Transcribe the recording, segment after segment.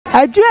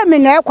adua me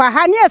na ekwa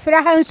ha ne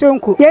efra ha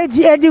nsonku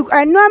edi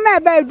anoma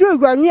ba du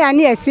gwanua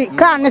ne esi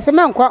ka ne se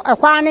menko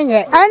ekwa ne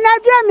ye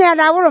anadua me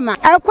na woroma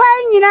ekwa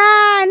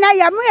nyina na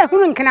ya mu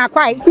ehunu nkana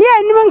kwai ne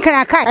anim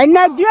nkana kai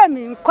anadua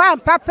me kwa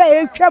papa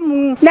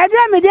etwam na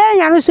dua me de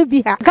nya no so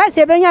bi ha ka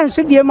se be nya no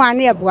so bi mu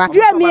ane eboa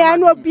dua me ya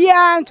no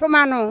bia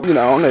ntoma no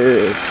nyina ona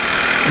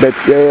but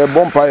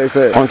bompa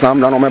say on sam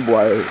na no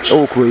meboa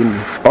e kro emu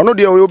ono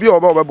de obi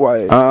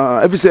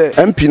obeboa efi say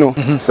MP no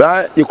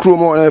sa e kro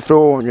mo na efre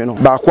onwe no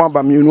ba kwa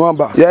ba mienu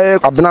aba ye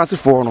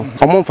abenasefo no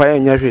omo mfa ye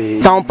nya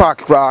hwe town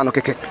park kra no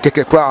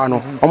keke kra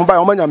no omo ba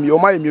omo nya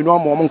mienu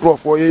amo omo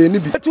nkrofo ye ni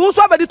bi ti wo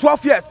so abedi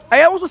 12 years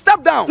eye wo so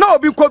step down na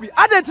obi nkobi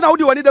adent na wo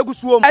di wani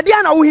dagusuo ade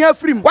na wo hia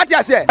frim what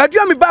you say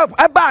adua mi ba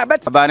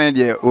bet aba ne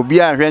de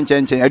obi an hwe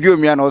nchen adua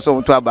mi na wo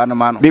so to aba no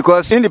ma no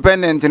because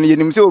independent ne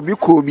yenim say obi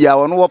ko obi a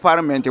wono wo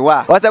parliament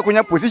wa wata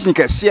kunya position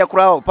kese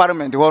kra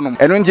parliament ho no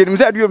eno njenim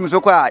say adua mi so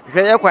kwa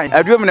hwe kwan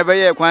adua mi na be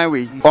ye kwan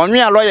we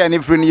onwe a lawyer ne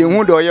firi ne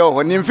yehu de oye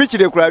ho ne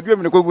mfikire kra adua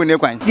mi ne kogu ne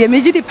kwan de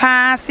meji di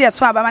pa se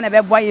to aba ma na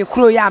be boy ye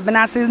kro ya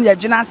abena se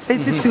yadwuna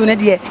setitu ne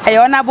de e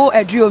onabo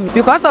adua mi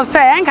because of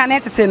say enka ne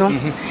tete no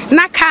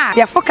na ka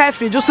ye foka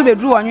firi jo so be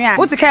duru onwe a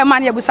wo tika ma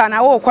na ye busa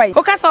na wo kwai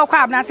wo ka so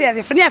kwa abena se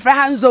ye firi ne fra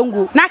ha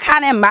nzongu na ka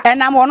ne mba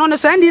enam ono no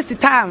so ndc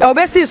time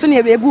obesi so ne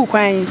ye egu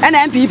kwan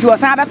na MPP wo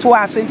san abeto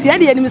aso nti e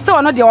de enim se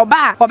ono de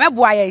oba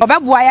obeboa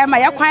ye ma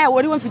ye kwan a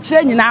wo ri won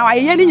fichire nyina wa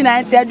ye ni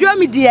nyina nti adua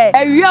mi de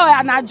ewie o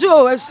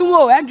anajo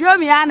esumo adua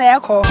mi ya na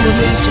ekọ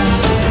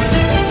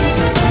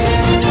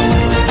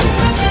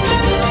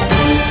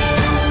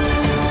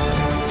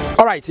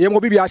All right, yemo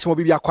bibi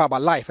akwa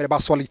about life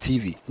about Solid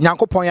TV.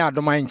 Nyankopon ya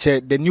adoma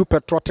nche the new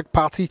patriotic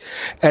party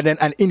and then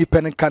an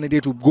independent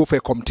candidate will go for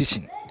a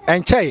competition.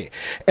 And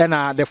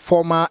the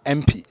former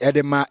MP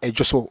Edema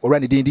Ejisu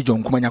already did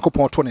John Kuma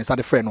Nyankopon to inside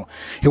the friend.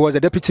 He was the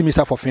deputy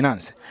minister for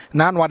finance.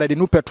 Now what the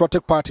new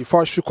patriotic party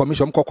forestry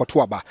commission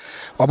Kokotuaba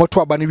or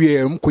Tuaba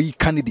Mkoi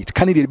candidate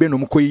Beno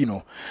Mkoi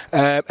no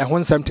and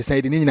when something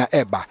said in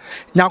Eba.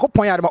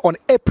 Nyankopon ya on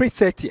April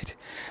 30th.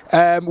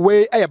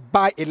 Where a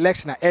by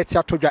election at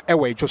Etia Toja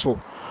Ewe Joso,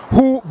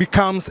 who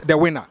becomes the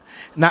winner.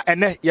 Na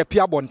ene ye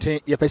pia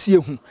bonten ye pese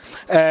hu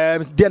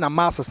de na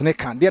masses ne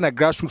kan de na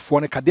grassroots for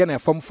ne kan de na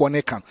farm for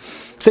ne kan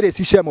say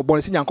the share mo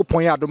bon se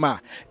Nyankopon ya adoma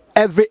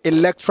every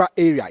electoral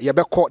area you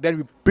be call then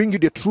we bring you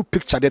the true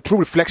picture, the true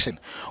reflection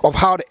of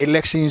how the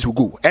elections will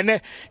go. And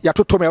ya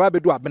to me ba be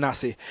do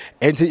abenase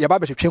and ya ba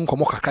be hwehwe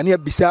nkomo kaka na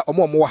bisa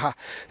omo ha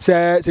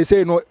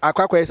say no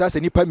akwakwa say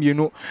nipa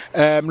mienu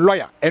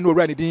lawyer and we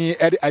run the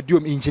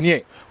adium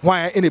engineer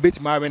why in a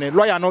bit my when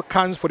lawyer no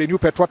comes for the new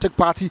patriotic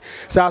party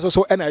say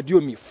also and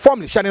adium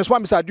formally shanen so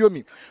am say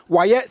adium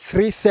why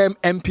 3-term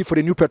MP for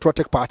the new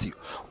patriotic party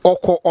or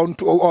on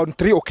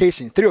 3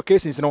 occasions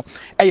you know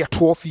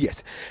 12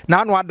 years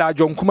now no ada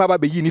John Kuma ba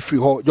be yi ni free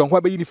ho John Kuma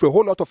be yi ni free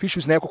whole lot of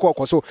issues na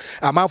ekoko so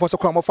amount for so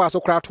kra mo fa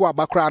so kra to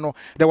abakra no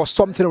there was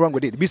something wrong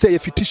with it be say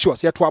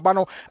fictitious yet to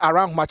abano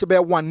around much be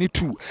 1 ni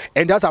 2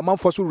 and that's amount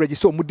for so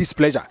register mu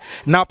displeasure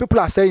now people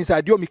are saying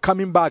say me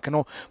coming back you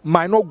know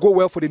might not go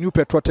well for the new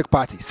patriotic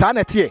party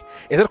sanity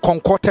is it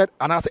concocted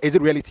and is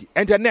it reality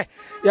and then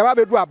ya ba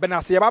be do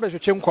abenase ya ba be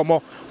hwehwe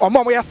nkomo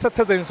omo ya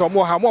citizens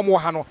omo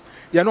ha no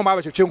ya no ma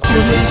be hwehwe nkomo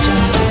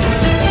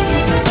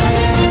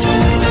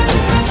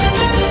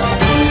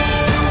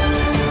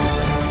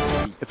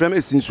Efrem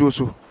esinsuo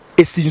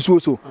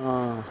so.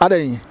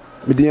 Adan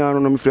Mediano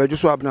no me frɛ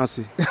Ejisu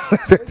abnase.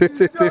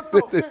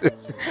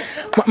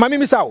 Mami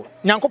misawo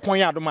Nyankopon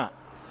ya adoma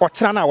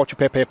otena na wotwe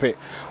pepepe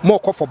mo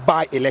call for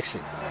by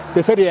election.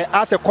 They said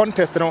as a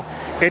contest no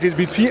it is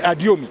between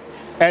Adiomi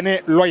and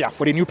a lawyer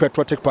for the new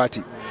patriotic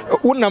party.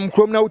 Unam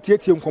krom na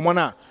utietie nkomo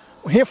na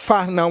he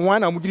fa na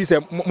wan amudiri se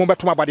mo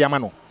betoma bade ama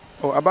no.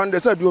 Oh abande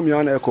se Adiomi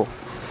ana eko.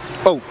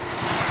 Oh.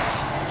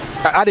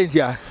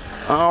 Adentia.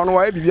 Ono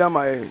wa bibia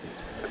ma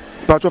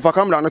Pacho for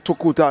camera na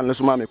tokuta na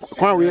so mame.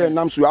 Kwan we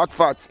nam so act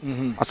fat.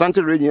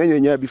 Asante region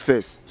enya be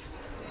first.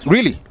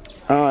 Really?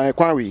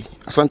 Kwan we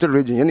Asante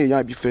region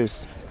enya be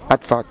first.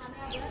 Act fat.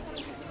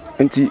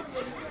 Enti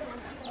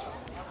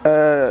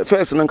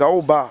first na nka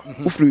wo ba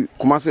ufri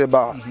kumase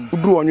ba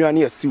udru onwa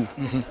na asiw.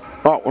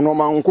 Ono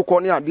ma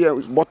nkokọ ne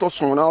ade bottle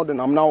so na wo de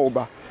nam na wo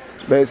ba.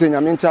 Be se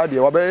nyame ncha de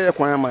wo be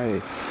kwan ma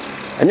e.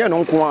 Enye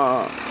no nko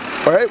a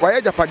wa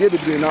ye japade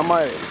bebre na ma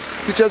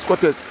teachers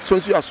quarters so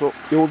aso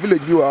your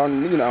village bi wa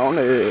nyina on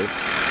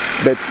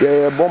but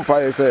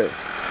bompa say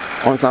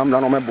on sam na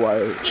no meboa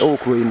e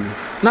kro emu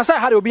na say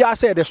how obi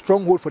say the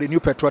stronghold for the new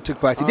patriotic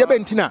party dey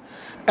bentina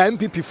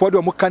MPP for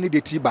the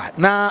candidate ba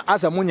na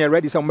as amunye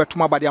ready say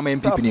metoma abade ama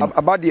MPP ni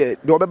abade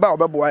de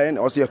obeba e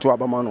o say to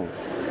abama no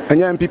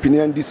enya MPP ni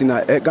NDC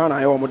na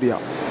Ghana e o mo dia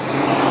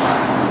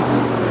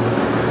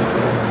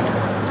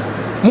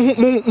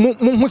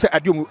mu say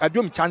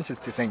adiom chances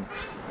to say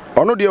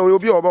ono de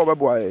obi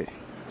obeba e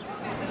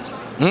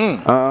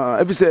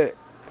if say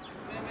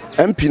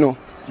MP no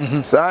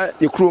sa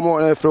ekuro mo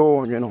na efre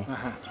onwe no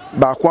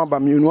ba kwa ba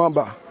mienu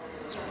aba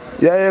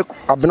ye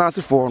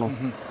abenasefo no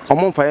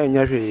omo mfa ye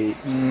nya hwe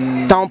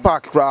town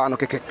park kra no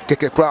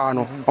keke kra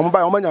no omo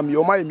ba omo nya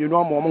mienu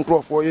amo omo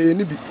nkrofo ye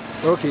ni bi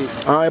Okay.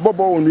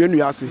 Ebobo onu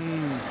enu ase.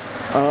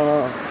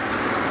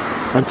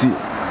 Anti.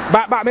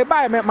 But me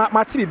buy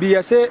my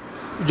TV say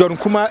John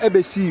Kuma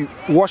ebesi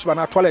wash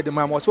bana toilet the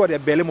man was what they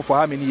belly for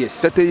how many years?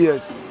 30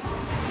 years.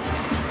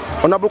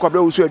 Honorable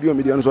Kwabra usu aduo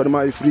me dey so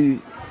my free.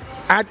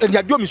 And the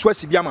aduo me so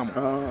asibia mam.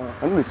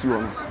 Anu me si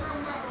won.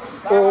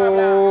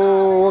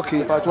 Oh,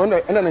 okay. But when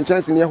and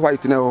chance near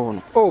white na ho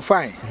no. Oh,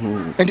 fine.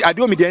 And the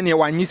aduo me dey near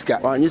one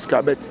yiska. One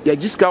yiska bet. Ya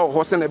jiska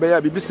ho se na be ya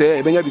bibi se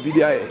e benya bibi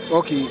dia.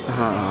 Okay.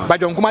 But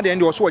John Kuma dey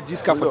also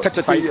jiska for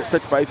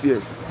 35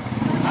 years.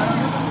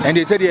 And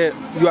they said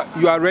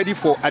you are ready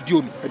for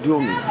Adiomi.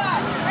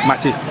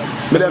 Mate.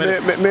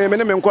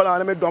 Me nkola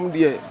na me dom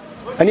de.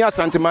 Ani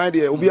asante man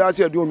de. Obi ase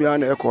Adiomi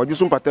an e ko.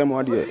 Jusu mpatam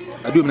mo de.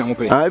 Adiomi na mo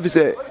pe. If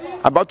say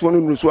about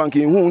one nusu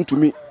anke hu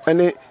ntumi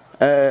ene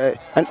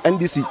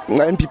NDC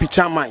MPP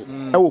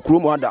chairman e wo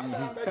kromo ada.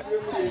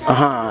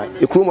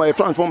 E kromo e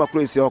transformer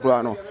crazy e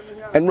okra no.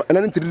 And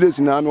 3 days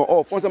na me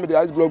for some the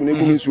ice blog na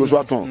egu nsuo so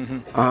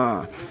aton.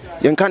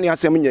 Yen kan ya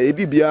asem nya e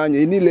bibia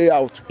nya ni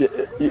layout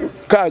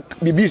ka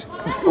bibi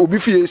obi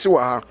fie se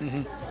wa ha.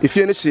 E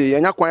fie ne se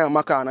nya kwan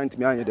amaka na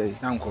ntimi anya dai.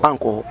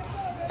 Anko.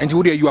 And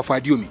wo dey you for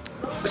Adiomi.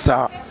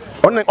 Sa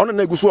on na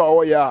egu so a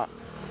o ya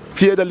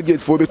fie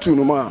delegate for be two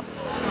no ma.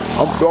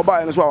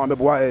 Oba ene so a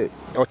mebo ha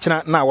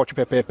Ochina na watch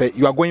pepe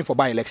you are going for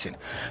by election.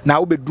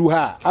 Now we drew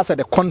her as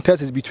the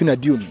contest is between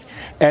Adiomi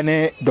and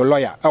the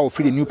lawyer our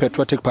free the new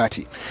patriotic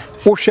party.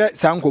 O share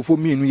sanko for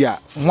me ya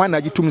one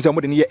agitum some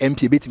the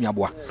MP betimi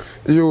aboa.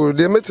 You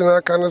the meeting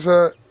can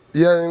say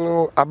yeah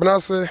no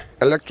Abnase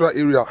electoral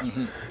area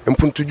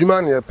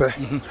mpuntudwuma na yepe.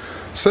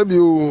 Sabi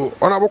o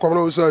onabo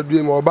kwamna so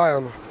Adiomi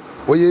oba no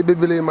oye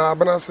bebele ma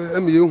Abnase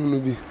eme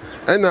ehunu bi.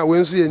 Na we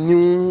nso ye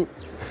new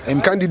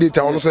candidate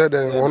a ono so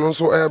den ono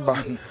so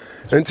eba.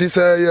 Enti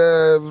say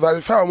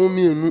verify mo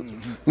mienu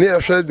na ye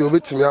hwe de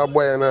obetimi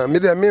aboye na me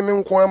de me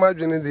nko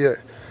amadwene de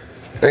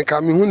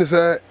enka me hu ni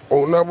say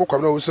onabo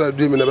kwamna wo so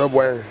Adiomi na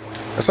beboye.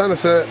 Esa na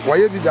say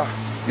waye bida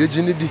ye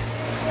gini di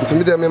enti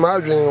me de me ma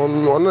adwene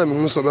ono na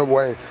me hu so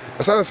beboye.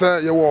 Esa na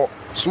say ye wo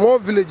small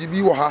village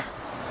bi wo ha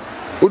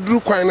oduru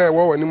kwan na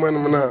wo wani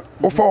manum na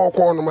wo fa wo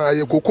ko no ma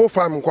ye koko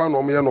farm kwa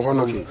no me ye no ho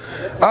no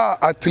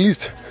at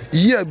least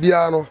year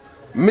bia no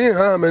me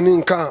ha mani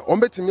nka on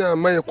betimi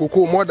amaye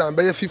koko more than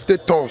 50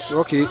 tons.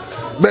 Okay.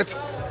 But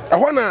I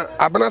wanna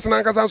Abnase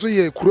na nkasa so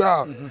ye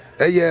kura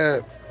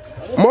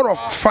more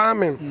of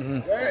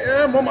farming.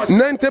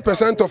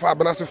 90% of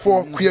Abnase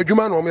for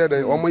kuyadwuma no me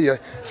den omo ye.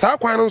 Sa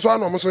kwan no so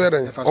na omo so ye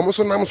den. Omo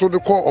so nam so de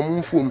call omo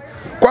mfum.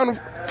 Kwan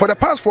for the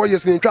past 4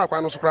 years ni ntwa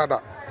kwan no so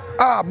krada.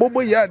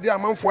 Bobo ya de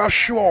amanfo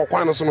ahwe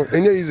kwan no so no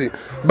enye easy.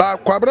 Ba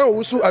kwabra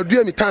wo so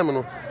Adiomi time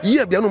no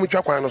ye bia no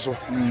metwa kwan no so.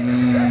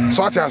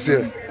 So what I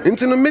say?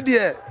 Into the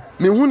media,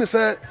 me who ni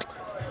say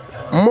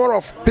more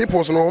of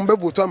people so no umbe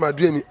vote am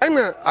Adiomi.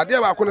 Ena ade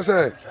ba ko ne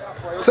say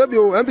sabi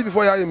o MPP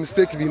before ya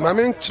mistake bi ma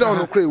me kira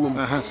no kra ewum.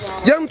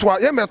 Ye ntoa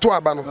ye meto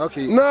aba no.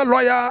 Na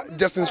lawyer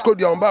Justin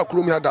Skodia on ba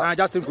kromi hada.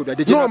 Justin Skodia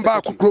de no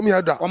ba kromi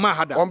hada. On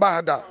ba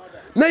hada.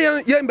 Na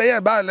ye mbe ye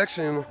ba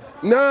election no.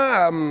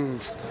 Na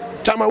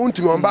chama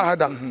untumi on ba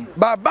hada.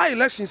 Ba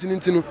elections ni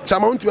ntinu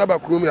chama untumi aba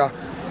kromi ha.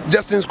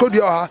 Justin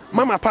Skodia ha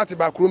mama party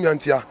ba kromi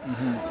antia.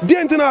 Di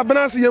entina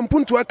Abnase ye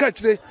mpuntu aka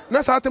kire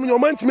na sa atem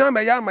nyoma ntimi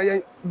ama ya ama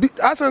ye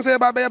asan say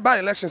ba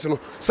elections no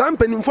sam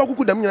panimfo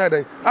kuku dam nyina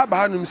dan aba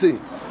hanum say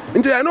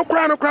nti ya no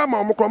kra ma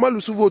omo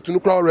lusu vote no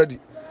kra already.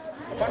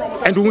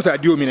 And who say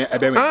Adiomi na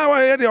ebe wa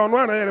ye de ono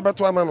ana ye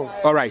beto ama no.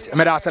 All right,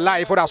 me da say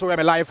live for that so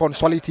me live on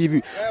Solid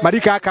TV.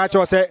 Madika ka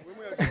cho say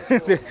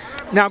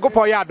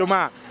nyankopon ya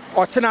adoma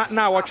ochina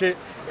na watch the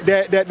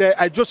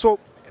Ejisu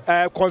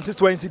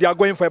constituency they are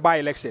going for a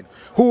by-election.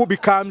 Who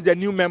becomes the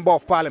new member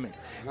of parliament?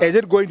 Is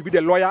it going to be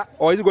the lawyer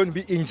or is it going to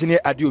be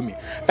engineer Adiomi?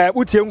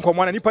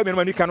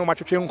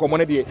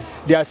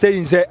 They are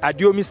saying that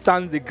Adiomi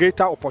stands the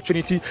greater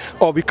opportunity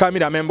of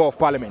becoming a member of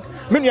parliament.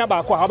 I am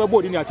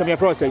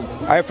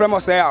from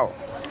Oseyao.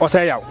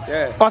 Oseyao.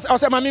 Yeah.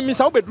 Oseyao, Miss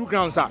Obedu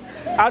grounds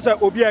as a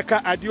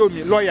Obieka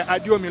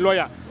Adiomi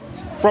lawyer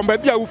from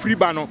Babia Free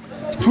Bano.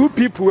 2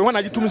 people we want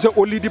to say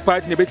only the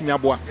price in the bet me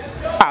aboa.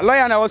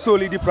 Lawyer na also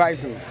only the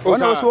pricing.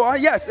 Also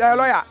yes,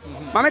 lawyer.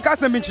 Mama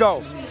Kasem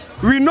Minchao.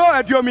 We know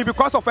Adiomi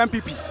because of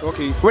MPP.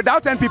 Okay.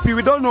 Without MPP,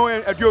 we don't know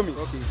Adiomi.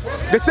 Okay.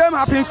 The same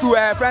happens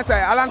to friends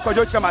Alan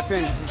Kojo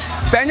Chamatin.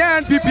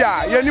 Senya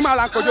MPP, you need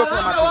Alan Kojo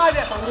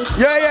Chamatin.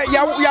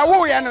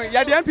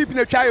 Yeah, the MPP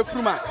na try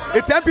fruma.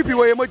 It's MPP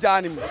we mo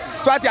janim.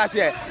 So what you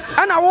say?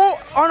 And I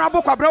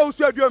honorable Kwabra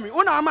Usu Adiomi.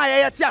 Una ama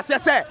ye ti ase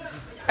say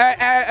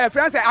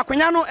friends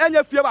Akonya no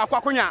enye fie ba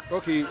Akonya.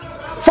 Okay.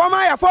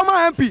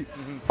 Former MP.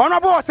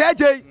 Honorable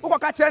Osej, who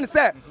ka kire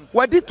say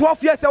we did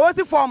 12 years was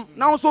the form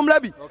now so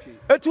mlabi.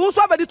 It was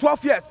about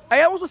 12 years.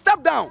 I also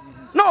step down.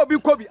 No, be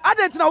Kobe. I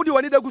didn't know the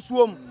one that goes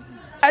home.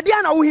 I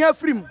didn't know here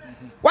free.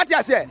 What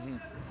you say?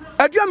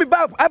 I do me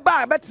back. I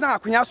buy better now.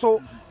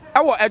 Kunyaso.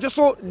 I was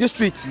Ejisu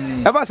district.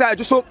 Ever say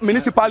Ejisu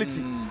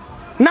municipality.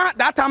 Now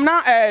that time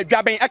now,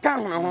 grabbing a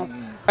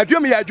can. I do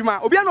me Ajuma.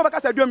 Obiano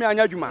because I do me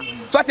Ajuma.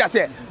 So what you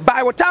say?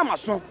 By what time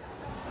so?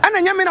 And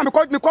then you mean I me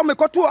come to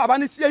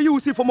Abanisi you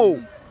see for more.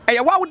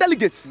 ɛyɛ wa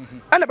delegates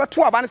ɛna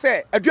bɛto aba ne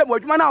sɛ aduam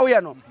adwuma na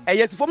woyɛ no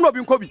ɛyɛ si fam na obi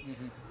nkobi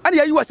ɛna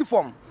yɛ yiwa si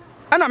fam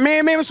ɛna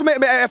me so me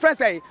friend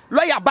say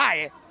lawyer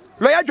bae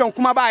lawyer John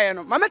Kuma bae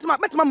no ma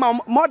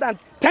metima more than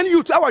 10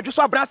 youth awɔ dwo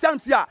so abrasiam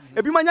si a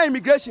ebi manya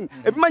immigration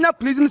ebi manya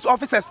police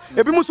officers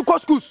ebi mu so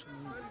schools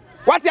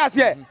what you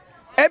say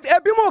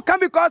ebi mu come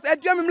because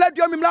aduam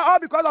mimla all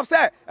because of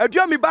say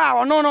aduam ba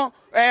ɔno no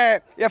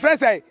your friend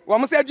say wo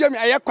mo say aduam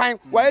ɛyɛ kwan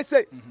wa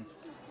say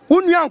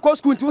unua nko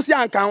school nti wo si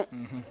ankan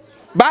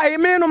ba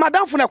me no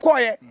madam fo na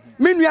koye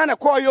me nua na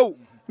koye o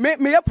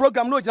me ye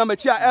program no gina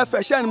machi a efa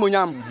hye no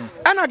nyam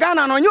ana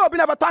Ghana no nye obi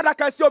na beto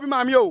adaka sie obi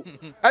maami o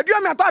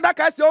adua me ato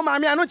adaka sie o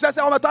maami anu kire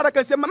se o beto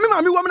adaka sie me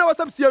maami wo me na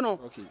wasap sie no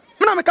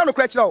me na me ka no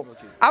kire kire o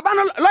aba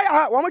no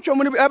lawyer wo mo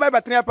twemu ni e ba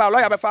betene pa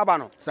lawyer be fa aba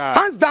no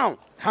hands down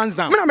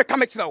me na me ka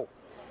me kire o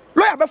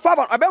lawyer be fa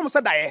aba aba mo se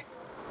dae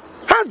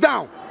hands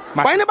down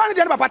why ne ba ne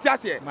de ba party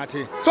ase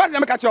so de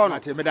me ka kire o no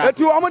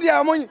etu o mo de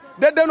o mo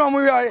de no mo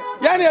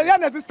ya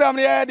na system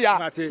ne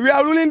dia we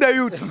are ruling the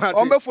youth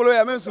on be follow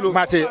ya me nsulo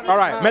mate all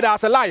right me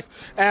that's a life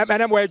and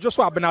then we just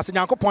so abena se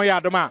nyankopon ya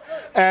adoma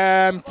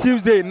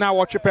Tuesday now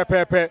watch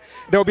pepe there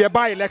will be a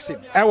by election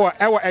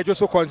ewo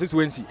Ejisu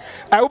constituency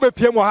I will be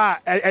PM ha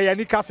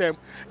yani kasem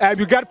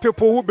you get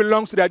people who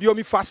belongs to the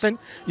Adiomi fashion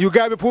you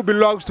get people who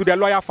belongs to the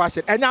lawyer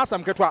fashion enya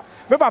asam ketwa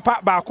me papa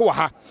ba ko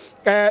ha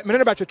me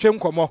ne ba twetwem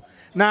komo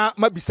na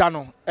mabisa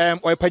no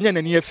oyepanya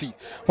nani afi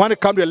when it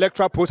come to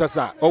electoral process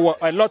or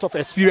a lot of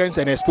experience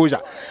and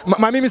exposure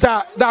ma me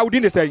say that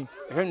within the say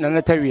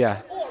nana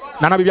tawia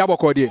nana bibia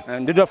boko de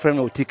and the friend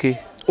otike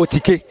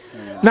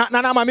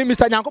na ma me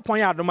say nyankopon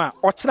ya adoma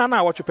ochena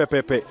na watch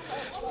pepepe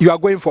you are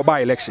going for by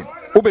election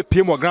obe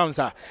PM grounds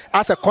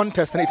as a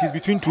contest and it is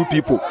between two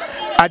people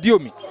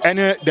Adiomi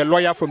and the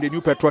lawyer from the New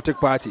Patriotic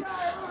Party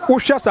wo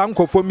hwa sa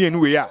nkofo mi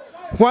enu we ya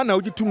one na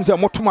ujitum say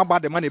motuma ba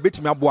de man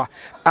ebetimi aboa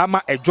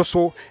ama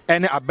Ejisu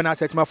ene abena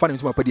setima fa ne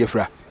ntuma padi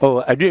afra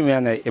oh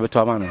Adiomi na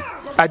ebeto ama no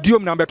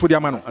Adiomi na beto di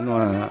ama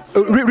no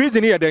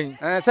reason here den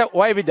say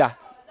why be da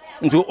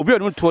nti obi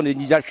odum to na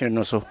nyija hwene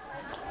no so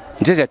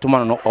nti say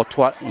tuma no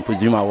otoa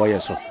impodwuma wo ye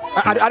so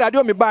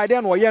Adiomi ba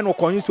de na wo ye no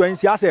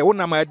constituency ase wo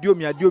na ma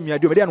Adiomi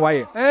de na wo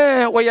ye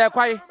wo ye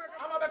kwai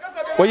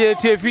wo ye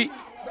tiefi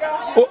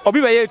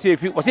obi ba ye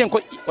tiefi wo se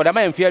nko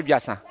odama emfi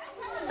aduasa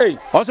hey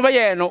also be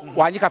ye no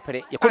wanyika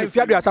pere ye ko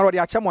emfi aduasa ro de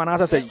ache mo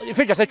anasa sei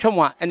emfi aduasa twam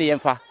a ene ye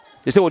mfa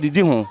ye se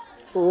odidi ho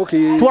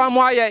okay to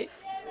amo aye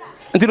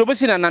nti do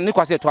besi na ne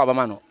kwase to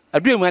abama no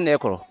Adiomi na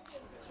ekoro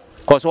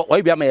cause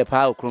why be ama ye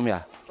pa okrum ya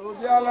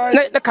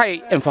ne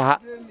kai emfa ha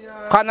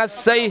kana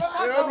sei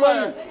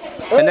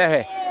ene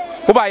he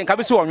wo ba yin ka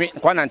besi wonwe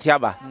kwa nanti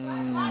aba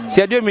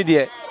ti Adiomi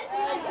de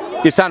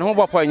isan ho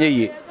bopo anye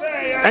yi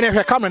ene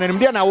hwe camera nim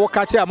de na wo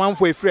ka che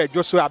amanfo efre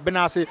Ejisu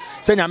abena ase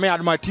se nyame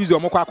adoma Tuesday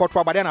omko akoto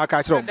aba de na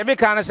ka kire de me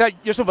kan se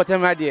Ejisu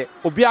batema de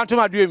obi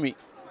antoma Adiomi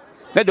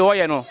ne de wo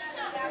ye no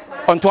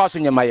onto aso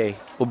nyama ye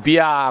obi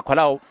a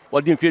kwala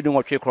wodi mfie du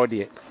nwotwe kro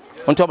de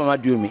onto ba ma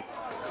Adiomi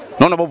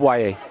no no bobo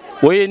aye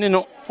wo ye ni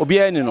no obi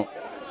a ni no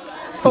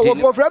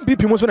o from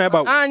PP mo so na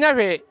eba anya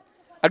hwe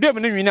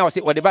Adiomi no nwina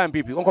wose wode ba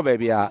PP onko ba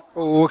bia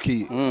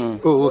okay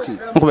okay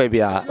onko ba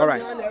bia all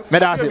right me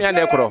da ase me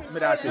na ekro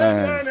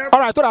all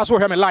right to da so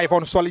hear me live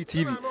on Solid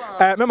TV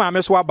me ma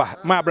me so aba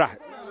ma bra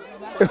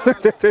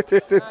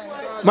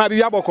ma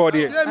bi aboko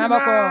de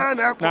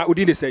na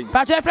udi de say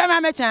patwe frɛ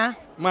ma mecha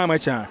ma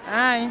cha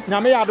ai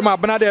na me ya adoma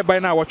abena de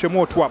ban na wotwe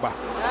mo to aba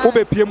wo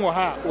be PM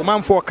ha wo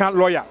manfo kan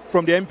lawyer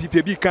from the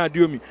MPP bi kan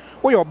Adiomi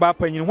wo ye oba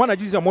panyin ho na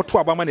Jesus mo to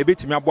aba ma na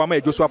betimi aboa ma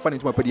Ejisu afa ne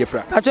ntuma padi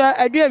afra patwe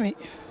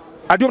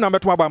Adiomi na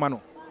beto aba ma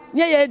no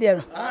nye ye de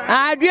no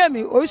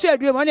Adiomi o su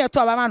Adiomi o ne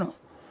to aba ma no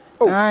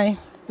ai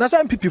na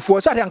sa MPP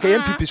for sa de anka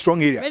MPP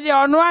strong area me de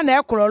ono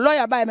na ekoro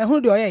lawyer ba me hu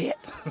de oyeye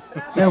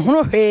me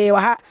hu hwe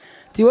wa ha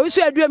ti o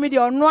su Adiomi de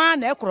ono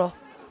na ekoro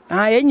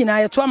ye nyina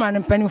ye to ama ne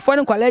mpanimfo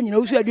ne kwala nyina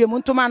o su Adiomi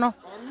ntoma no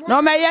na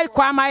o me ye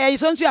kwa ma ye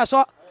so ntu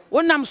aso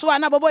wonam so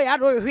na bobo ya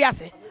do hwe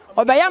ase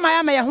obeya ma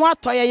ya me ye ho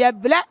atoye ye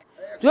ble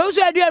ti o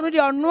su Adiomi de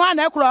ono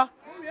na ekoro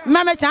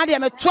ma me chan de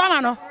me to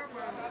ama no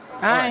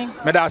ai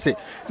me da say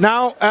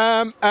now we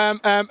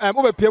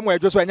be PM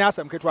Ejisu anya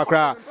asem ketwa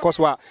kra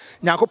koswa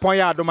nyankopon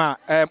ya adoma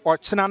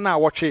ochena na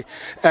wotwe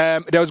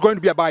there was going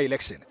to be a by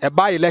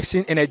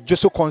election in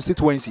Ejisu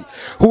constituency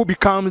who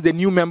becomes the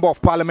new member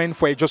of parliament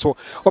for Ejisu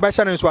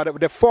obesha so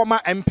the former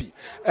MP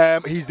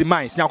he's the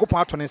mines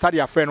nyankopon ato ne sade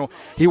afre no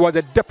he was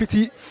a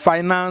deputy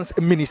finance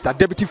minister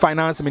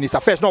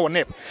first no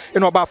nep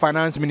in about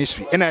finance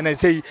ministry and I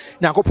say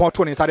nyankopon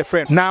ato ne sade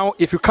friend now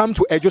if you come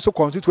to Ejisu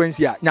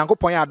constituency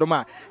nyankopon ya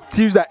adoma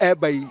Tuesday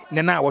by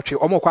nena watch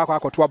omo kwa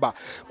akoto aba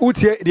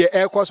utie the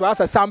air course as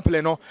a sample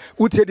no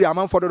utie the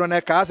amount for do na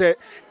ka say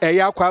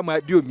eya kwa ma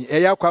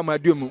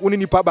Adiomi uni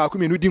nipa ba ku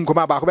menu di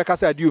nkoma ba ko be ka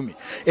say Adiomi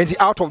and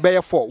out of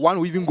there 4 one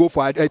will even go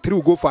for 3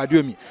 will go for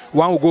Adiomi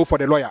one will go for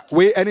the lawyer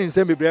we any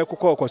nsem be break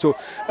ko so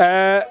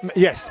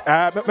yes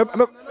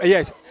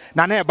yes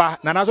nana eba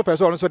nana so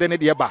person so de ne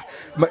de eba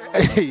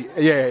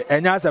yeah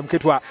enya asam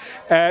ketwa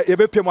ye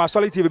be piem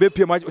Solid TV be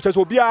piem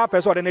so obi a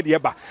person de ne de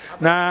eba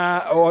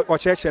na o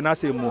cheche na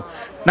asem mu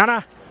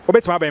nana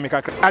obetima ba me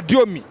kakra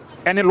Adiomi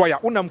any lawyer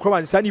unam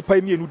kroma sani pa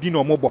mienu di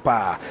no mo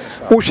bopa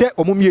wo hwe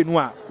omo mienu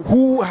a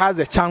who has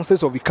the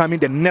chances of becoming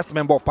the next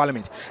member of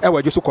parliament e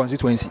wa Ejisu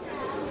constituency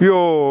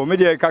yo me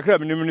de kakra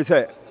me nim ni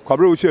se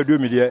kwabra wo hwe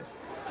Adiomi de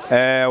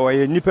wo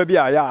ye nipa bi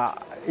a ya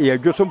ye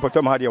Ejisu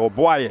potom ha de wo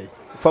boa ye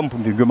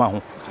fampum de dwuma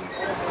ho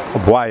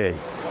boa ye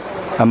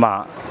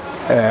ama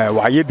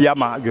wa ye bia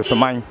ma Ejisu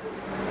man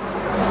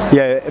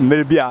ye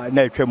mmel bia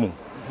na etwamu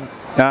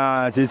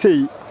na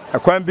sei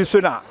akwan bi so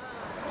na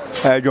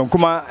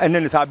Jonkuma ene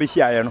ne sa be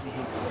hia no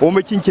o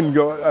me chinchim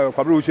jo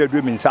kwabro wo hwe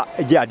Adiomi nsa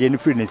agi ade ne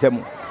firi ne nsam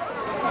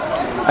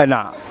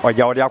ana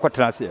oja ode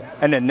akotena se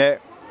ene ne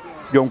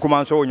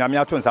Jonkuma nso onyame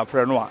ato nsa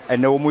frɛ no a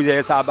ene wo mu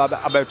ye sa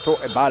abeto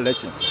e ba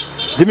election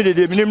dimi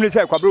de minim ne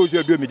se kwabro wo hwe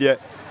Adiomi de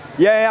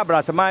ye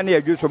abraseman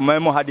ne Ejisu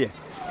man mu ha de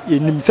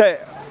yenim se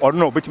ɔno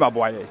no obetima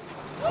boa ye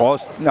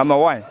cause number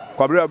 1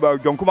 kwabro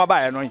Jonkuma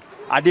ba ye no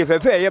ade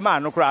fefe ye ma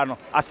no kura no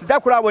asida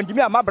kura wondimi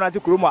amabranti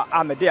kurom a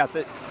amede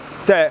ase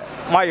se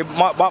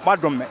ma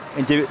dom me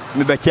nti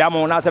me be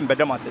kiamo na se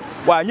mbedam ase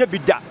wa anya bi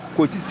da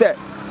ko si se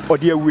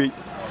ode awie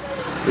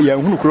ye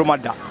hunu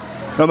kurom da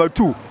number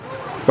 2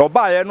 to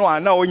ba ye no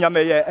ana onya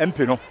me ye MP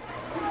no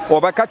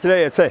obeka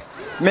kire ye se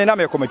me na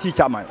me committee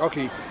chairman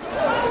okay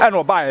ana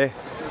oba ye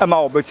ama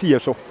obesi ye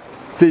so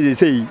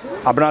sei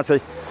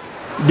abranse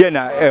de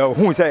na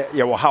hu se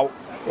ye wo haw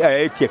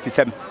e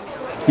tiefisem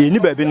ni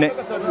baabi ne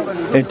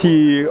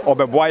enti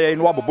obeboa ye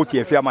no abobo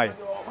tiefia mai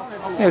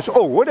yes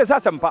oh what is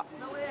asempa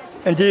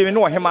enti me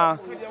no hema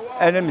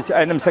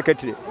enem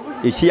secretary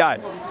ehia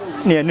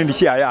ne enem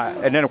hia ya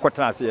ene no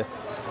kwotena ase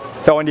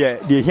so on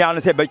de hia no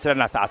se be kire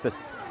na sase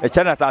e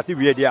kire na sase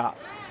wie de a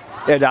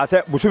e da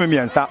se busumi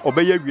miensa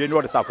obeye wie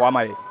no de safo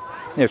amai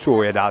ne so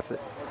we da ase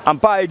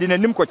ampa e de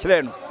nanim ko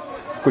kire no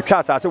ko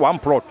twa sase one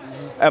plot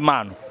e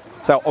man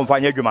so on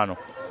fanya adwuma no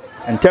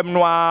entem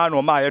no a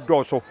no ma ye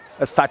do so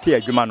start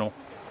adwuma no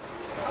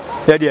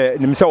ye de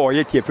nim se wo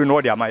ye tiefi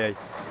no de amaye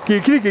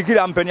kikiri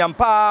ampani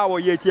ampa wo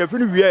ye tiefi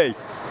no wie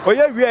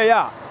oye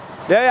ya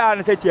de ya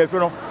ne se tiefi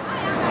no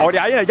o de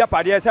aye na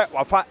japade se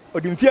wafa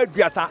odimfi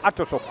aduasa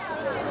atoso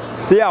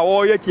se ya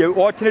wo ye tie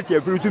wo tene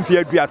tiefi no tumfi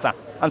aduasa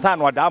ansa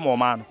na oda ma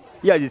ma no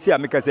ya ji se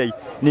ameka sei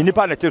ni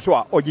nipa na te so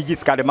a ogigi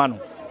skade ma no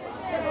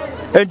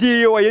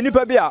enti wo ye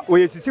nipa bi a wo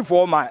ye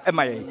sisifo ma e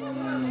ma ye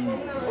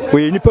wo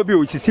ye nipa bi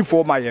o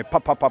sisifo ma ye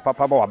papa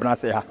ba wabna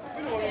se ha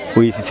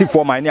wo ye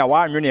sisifo ma ne a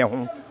wa anwene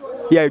ho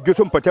ya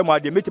Ejisu mpotemu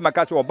ade meti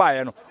makase oba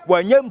ye no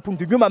wanya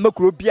mpuntudwuma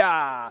makuro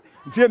bia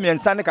mfie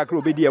miensa ne kakra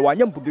obedi ye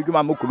wanya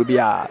mpuntudwuma makuro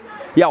bia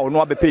ya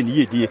ono abepe ni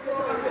yedie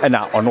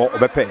na ono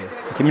obepe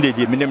kimi de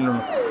die minim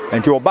no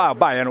enti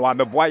oba ye no wa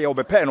meboa ye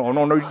obepe no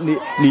ono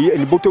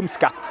ni bottom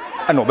ska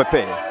na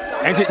obepe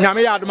enti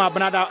nyame ya adoma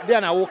benada de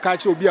na wo ka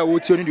che obi a wo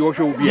tie no de wo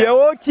hwe obi ye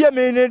wo tie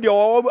me ne de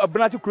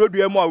benati kuro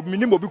dua mu a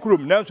minim obi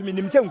kurom nanso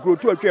minim se nkuro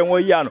to atwa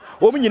won yi ano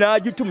o nyina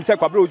agitum se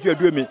kwabra otu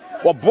aduami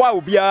wo boa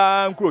obi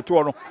a nkuro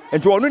to no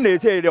enti ono na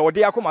ese de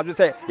ode akoma so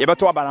se ye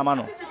beto abanama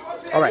no.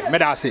 All right,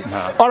 medase.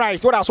 All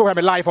right, what I saw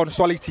him live on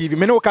Solid TV.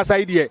 Me no kasa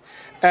idea.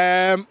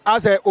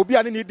 As a obi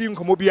ani ni di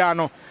nkomo bia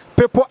no,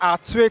 people are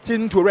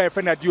threatening to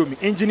refer na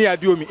Adiomi, engineer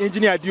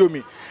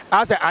Adiomi.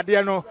 As a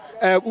ade no,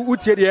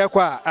 utie de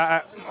ekwa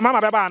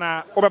mama beba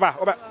na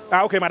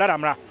obeba. Okay,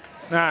 madam mra.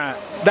 Na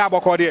da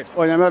boko de.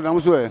 O nyame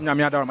adom so e.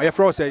 Nyame adom. Ye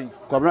fro say.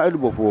 Kwabna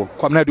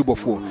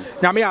adubofo.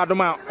 Nyame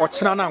adom a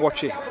ochena na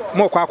wotwe.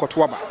 Mo kwa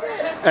akoto aba.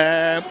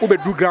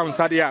 Ubedu ground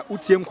sade a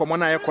utie nkomo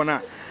na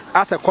ekona.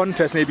 As a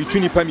contest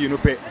between Nipa Mienu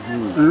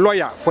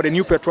lawyer for the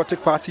New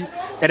Patriotic Party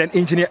and an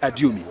engineer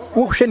Adiomi.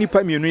 Who Nipa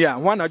Mienu ya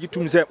one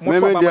ajitum se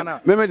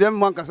me dem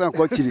man kasa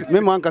ko chiri me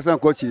man kasa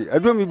ko chiri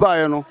Adiomi ba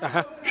ye no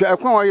hwe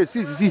akwan wa ye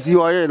sisi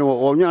wa ye no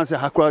o nwan se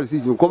hakra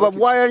sisi ko ba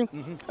boa ye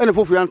ene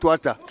fofu ya nto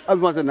ata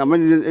afa se na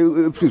man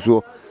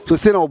episo so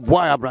se na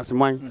boa ya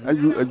braseman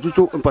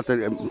Ejisu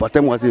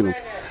mpatem wa se no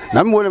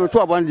na me wole me to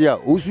abande a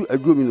osu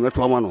Adiomi no me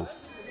to ama no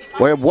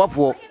wo ye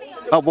boafo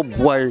abo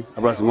boy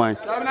abrasman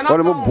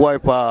wale mo boy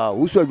pa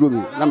usu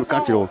Adiomi na me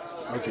ka kire wo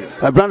okay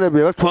abrande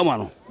be to ama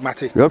no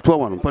mate be to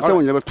ama no pata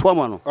won be to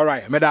ama no. All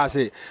right me da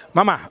say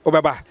mama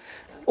obeba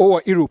o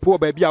Europe o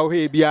ba bia o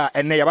he bia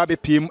ene ya ba be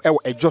pim e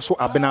Ejisu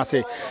abena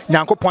say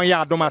nyankopon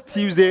ya adoma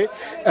Tuesday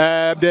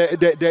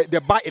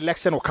the by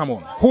election will come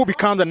on. Who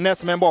become the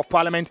next member of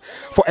parliament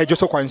for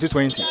Ejisu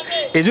constituency?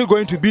 Is it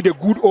going to be the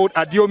good old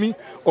Adiomi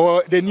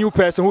or the new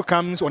person who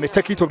comes on the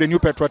ticket of the New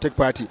Patriotic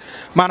Party?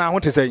 Man, I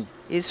want to say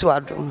Ejisu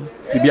adom.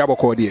 Bibia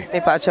boko die.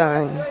 Me pa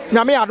chan.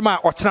 Na me adoma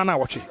ochena na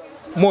woche.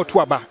 Mo to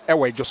aba e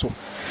wo Ejisu.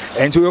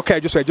 Enti okay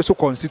Ejisu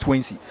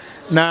constituency.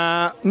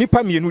 Na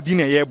nipa mienu di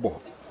na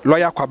yebo.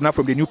 Lawyer Kwabna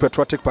from the New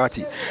Patriotic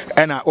Party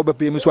and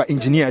Obebe Muswa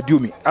engineer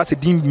Adiomi as a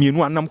dean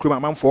mienu anam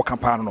kroma man for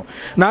campaign no.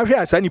 Na hwe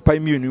asa nipa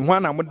mienu ho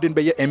na modden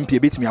be ye MP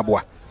betimi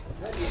aboa.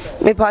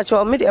 Me pa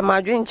cho me de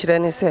madwen kire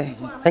ne se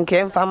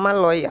enke mfa ma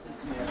lawyer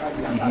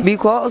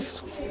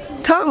because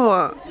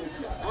time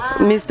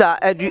Mr.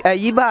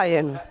 Ayiba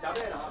ye no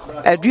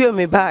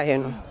Adiomi ba ye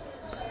no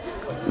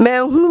me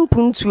hunu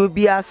puntu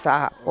obi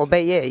asa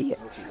obeye ye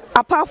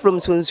apart from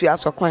sonsu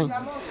asokwan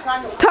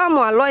time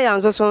a lawyer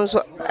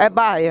nso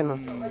eba no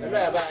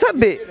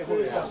sebe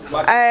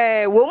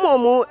wo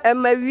mu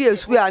emawie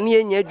su a na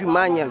enya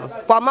adwuma anye no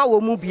kwama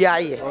wo mu bia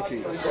ye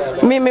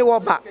me wo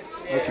ba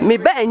me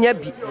ba enya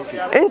bi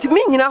enti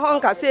me nyina ho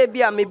nkase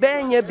bia me ba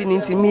enya bi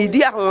enti me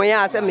di ahon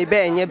ya se me ba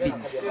enya bi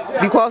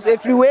because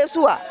every way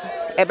so a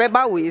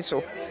ebeba we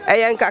so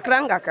eye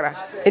nkakra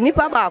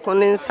enipa ba ko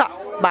ne nsa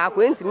ba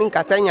ko enti me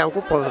nkata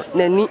nyankopon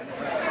nani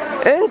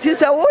enti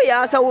se wo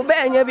ya se wo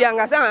ba enya bi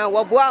angasa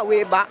wo boa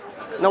we ba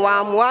na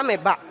wa moa me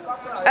ba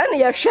ene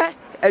ye hwe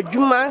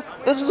adwuma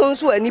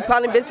nso anipa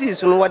ne besi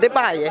so no wode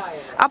baaye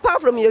apart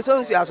from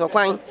yesonsu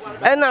asokwan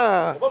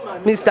ena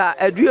Mr.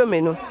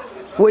 Aduome no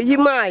woyi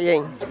ma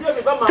yen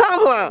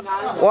tamwa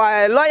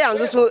wa lawyer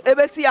nso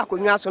ebesi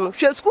akonwa so no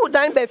hwe school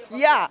dan ba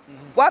fie a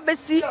wa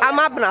besi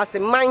amabna se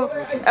man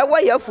ewo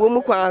yafuo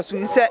mu kwan so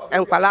ise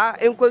enkwala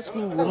enko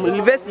school wo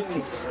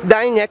university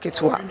dan nye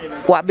ketwa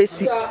wa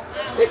besi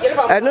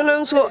eno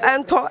nso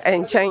ento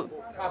enchen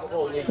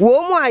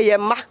wo mu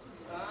ayema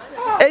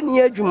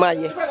eni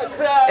adwumaye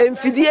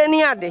emfidie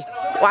ni ade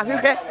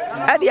wahwehwe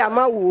ade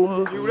ama wo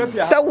mu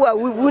se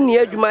wo ni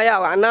adwumaye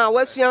a na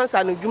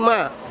wasuansa no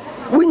dwuma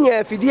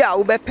wunya fidie a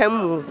wo bepam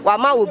mu wa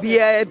ma obi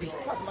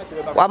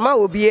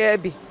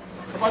bi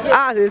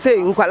se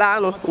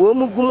nkwala no wo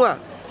mu gum a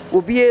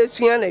obi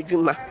esua na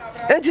adwuma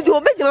enti de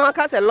obegina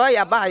aka se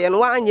lawyer ba ye no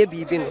wa anye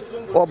bibi no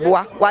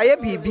oboa wa ye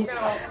bibi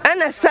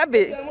ena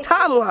sebe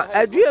tamu a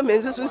Aduome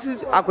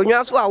nsusu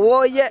akonwa so a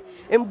wo ye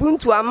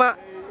mbuntu ama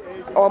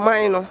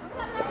oman no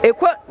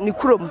ekwa ni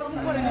kurom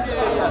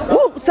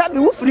wo sabi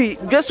wo free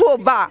dweso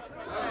ba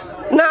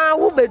na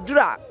wo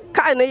bedura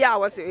kai ne ya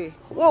wose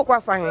wo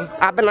kwa fan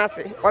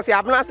abenase wose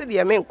abenase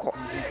de menko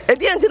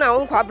edi enti na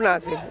wo kwa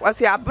abenase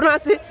wose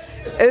abenase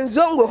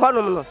enzongo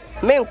honom no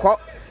menko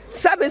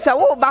sabi sa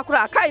wo ba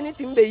kura kai ni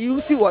timbe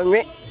yusi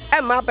wonwe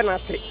e ma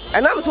abenase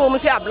enam so wo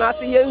si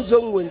abenase ye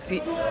enzongo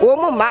nti wo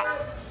mu ma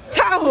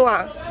tamu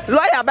a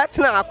lawyer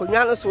betna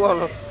akonwa no so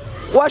no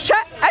wo hwe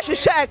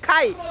ahwehwe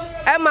kai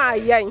ema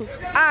yen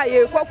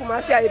aye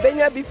kokumase aye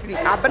benya bi free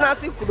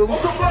abenase kurom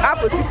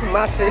akosi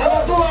kumase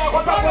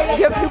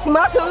ye free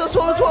kumase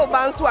so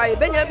banso aye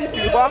benya bi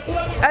free bo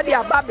e de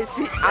aba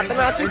besi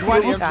abenase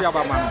kurom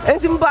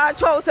enti mba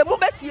cho se mu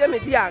betie me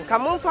di anka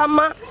mo fa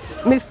ma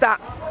Mr.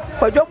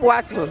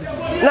 Kwadwobuati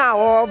na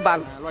wo ba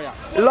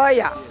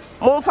lawyer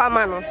mo fa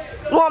ma no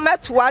no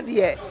metoa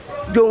de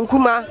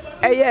Jonkuma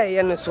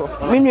eye ne so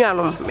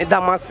menuanom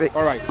medamase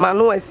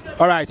manuas.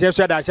 All right, yes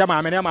sir, that's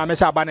my name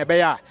Mr.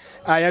 Banebeya.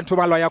 I am to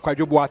my lawyer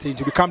Kwadwobuati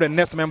to become the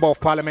next member of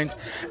parliament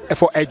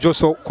for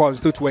Ejisu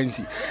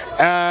constituency.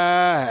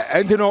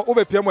 And you know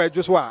obe PM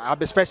Ejisu a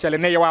especially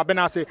na yewa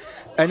benase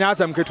enya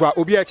asem ketwa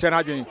obi a kire na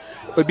adwen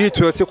obi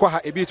tuete kwa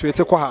ha ebi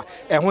tuete kwa ha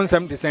ehun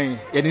nsem de sen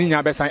ye ni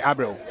nya besan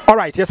abrel. All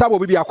right, yes abo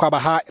bi akwaba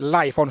ha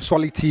live on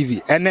Solid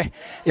TV ene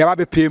yewa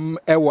be PM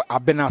ewo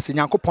abenase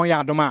nyankopon ya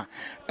adoma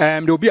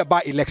there will be a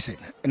by-election.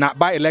 Na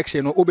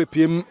by-election,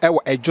 OBPM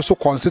Ejisu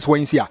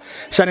constituency.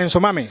 Shannon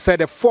Somame said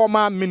the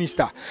former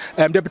minister,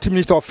 deputy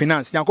minister of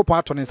finance, Nyanko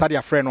Paton and Sadia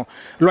Freno,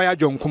 lawyer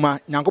John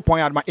Kuma, Nyanko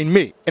Poyadma in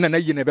May, in an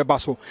year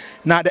Nebebaso.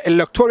 Now the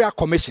electoral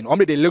commission,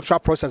 only the electoral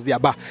process the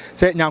Aba,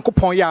 said Nyanko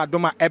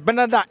Poyadoma, a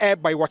Benada air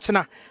by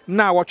Watchana,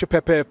 now watch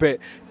Pepe,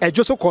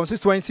 Ejisu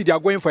constituency, they are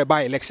going for a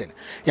by-election.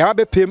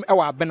 Yabe PM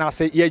Ewa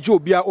Benase,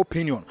 Yejo Bia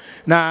opinion.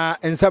 Now,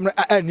 in some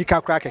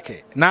Nika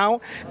Krakeke. Now,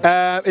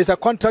 it's a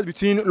contest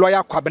between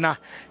lawyer Kwabena,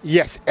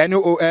 yes, and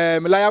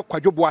lawyer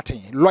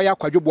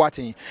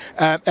Kwadwobuati,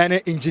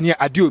 and engineer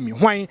Aduome.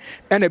 Why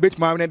and a bit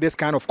more this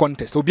kind of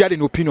contest? So be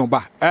an opinion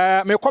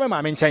ba. Me come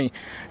my mention.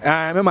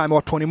 Me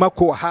my Tony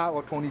Mako ha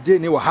or Tony J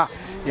ne ha.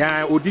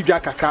 Ya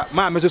Odija kaka.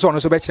 Ma me so no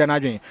so be kire na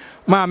adwen.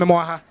 Ma me mo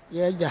ha.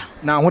 Yeah.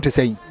 Now what to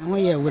say? Oh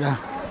yeah, wura.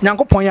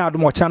 Nyankopon ya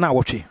adom ocha na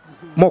wotwe.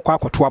 Mo kwa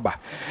akoto aba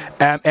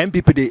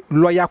MPP de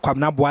lawyer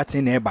Kwabena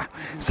Boateng na eba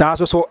saa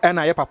so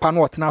na ye papa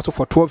no otena so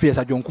for 12 years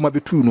adwonkuma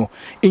betu no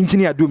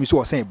engineer Aduome so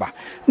osan eba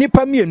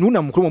nipa mienu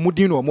na mkromo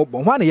mudin no mo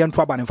bo ho na ye nto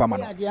aba ne fama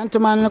no de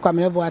antoma no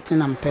Kwabena Boateng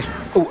na mpe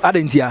oh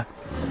adentia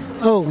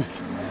oh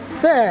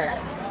sir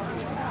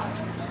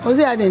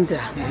ozi adentia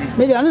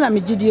me de na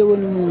me gidie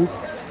wonu mu.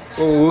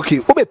 Oh, okay.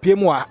 Obe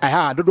PM wa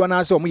aha dodo na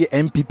ase omo ye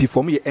MPP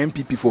for me ye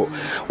MPP for.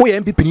 O ye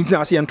MPP ni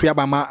na ase ye nto ya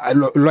ba ma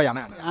lawyer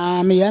na.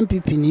 Ah, me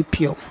MPP ni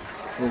pure.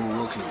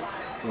 Oh, okay.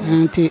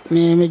 Nti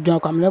me John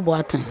Kwabena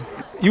Boateng.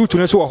 You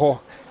to so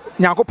ho.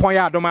 Nyankopon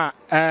ya adoma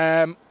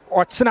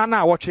ochena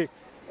na woche.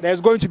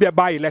 There's going to be a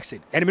by election.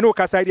 And me no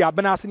kasa dia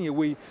benase ne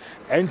we.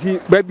 Enti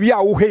baby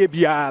a wo hwe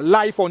bia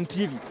live on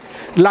TV.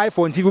 Live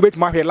on TV bet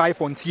ma hwe live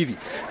on TV.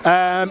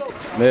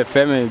 Me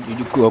feme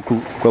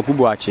Kwaku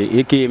Boache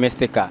aka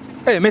Mystica.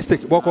 Eh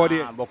mistake boko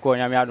de boko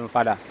nyame adom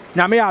fada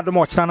nyame adom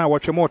ochana na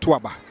wotwe mo to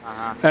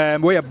aba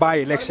we by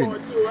election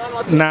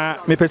na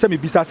me pese me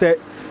bisa se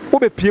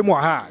obe pie mu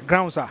ha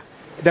grounds are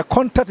the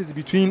contest is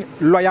between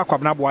lawyer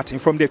Kwabena Boateng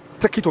from the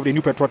ticket of the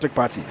New Patriotic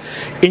Party,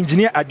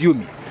 engineer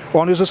Aduome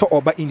on also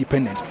Oba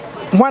independent.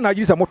 One na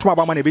jisa moto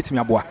aba ma na betimi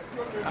aboa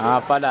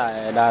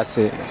fada that's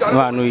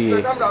no anu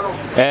ye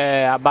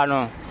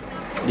abano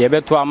the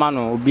beto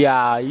amano obi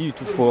a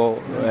youth for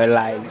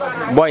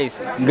like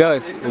boys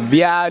girls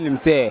obi a nim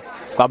say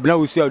kwabna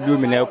wusu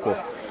adumi na ekọ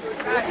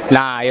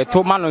na ye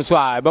to mano so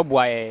a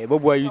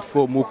beboa youth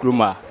for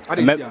mokruma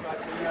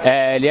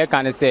le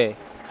kan say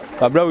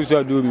kwabna wusu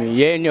adumi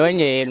ye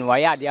onye no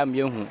ya ade am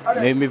ye hu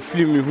me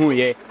film hu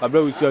ye kwabna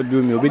wusu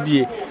adumi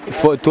obedi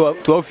for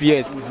 12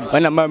 years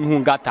when am hu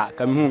gata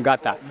kam hu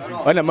gata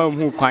when am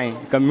hu kwan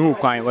kam hu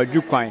kwan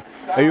wadu kwan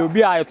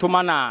obi a to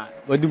mana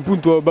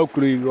wadimpunto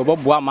bakuri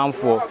oboboa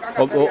manfo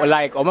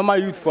like omama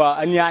youth for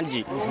ani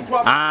anji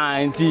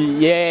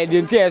nti ye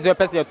the nti so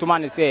person to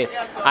man say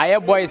aye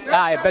boys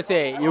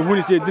person ye hu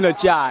ni say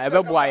dinachi a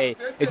ebeboa ye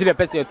eti the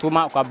person to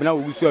man kwabena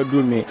wusu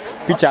adumi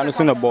picture no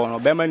so no bo no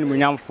be ma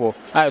nimunyamfo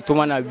aye to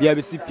man na bia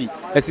be CP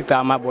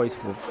esita ma boys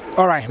for.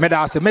 All right, me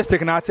da say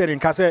mistake na tell in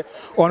kase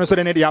ono so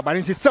de ne dia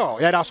but still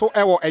yeah da so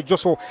ewo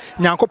ejoso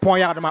nyankopon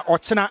ya adama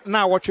ochena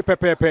na watch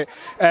pepepe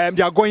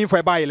they are going for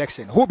a by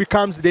election. Who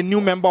becomes the new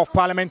member of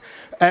parliament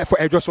for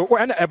Ejisu?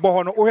 And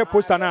ebo no o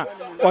poster na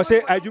o say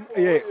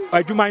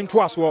adwuma into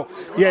aso.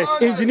 Yes,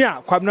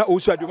 engineer kwabna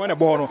osu adwuma na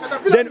bo no.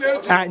 Then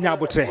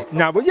nyabotre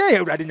nyabo ye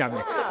urade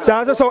nyame.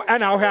 So and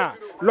now here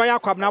lawyer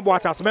kwabna bo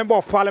as member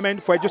of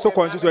parliament for Ejisu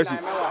constituency.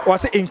 O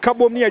say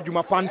inkabom ni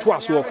adwuma panto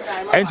aso.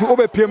 Enti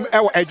obepiem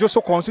e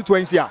Ejisu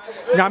constituency a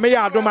nyame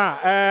ya adoma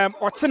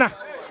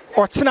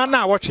ochena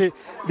na watche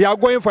they are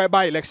going for a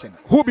by election.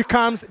 Who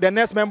becomes the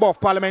next member of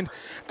parliament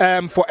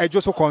for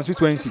Ejisu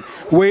constituency?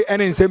 We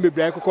any nsem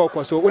bebre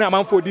kokoko so una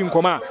manfo di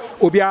nkoma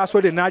obi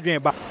aso de na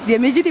adwen ba de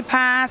meji di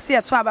pass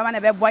ye to abama na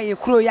be boy ye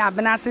kuro ya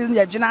abena se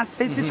ya dwuna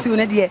setiti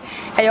ne de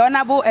e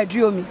onabo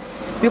aduomi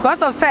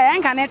because of say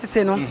enka na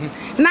tete no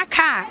na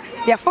ka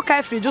ye foka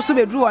afri so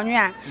be dru onwe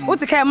a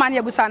utika man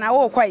ye busa na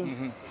wo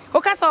kwai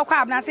okasa okwa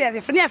abna say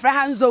ye free e fra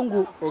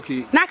hanzongo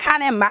okay na ka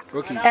ne mma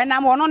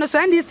enam ono no so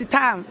ndc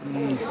time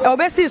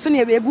obesi so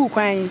ne be egu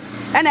kwan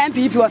na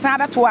MPP osan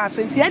abeto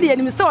aso nti e de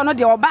enim se ono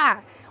de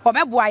oba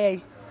obeboa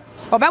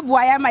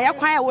ye ma ye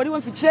kwan e wori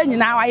won fichire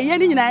nyina wa ye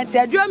ni nyina nti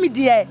aduomi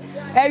de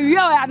ewie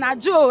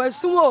anajo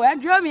esumo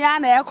aduomi ya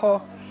na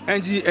ekọ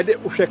Angie,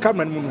 hwe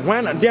camera mu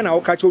hwan na de na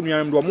wo ka che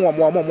onuam do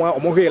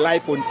omo hwe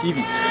live on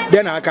TV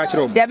de na aka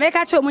kire o de me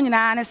ka che omu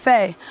nyina ne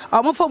say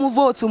omo fo mu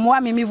vote mu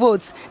amimi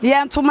vote de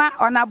entoma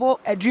onabo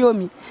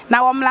aduomi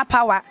na womla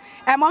power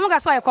mo ga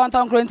so ye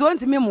konton kro nti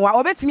ontimi mu wa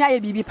obetimi aye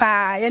bibi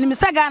pa ye ni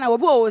misaga na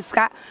obi o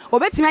ska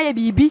obetimi aye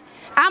bibi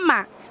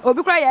ama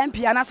obi kra ya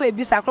MP ana so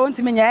ebisa kra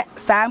ontimi nye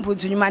sample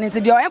tunyuma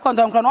nti de o ye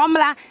konton kro no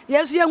omla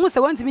yesu ye hu se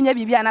ontimi nye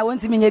bibi ana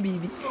ontimi nye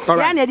bibi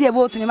ya na de e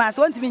vote ni ma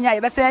so ontimi nya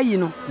ye besa yi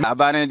no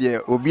abane de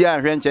obi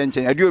ahwe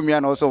nchenchen aduomi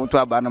ana so to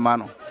abane ma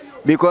no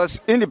because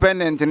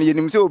independent ni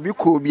yenim se obi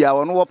ko obi a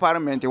wono wo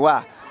parliament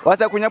wa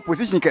wasa kunya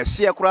position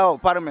kase kra wo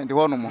parliament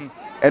ho no mo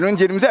eno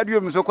njenim se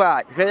aduomi so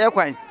kwa hwe ye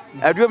kwan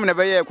aduomi na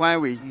be ye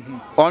kwan we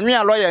onwe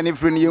a lawyer ni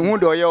firi ni yehu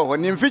de o ye ho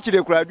ni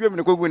mfichire kra aduomi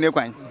ne kogu ne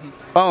kwan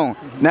oh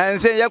na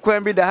nse ye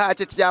kwan bi da ha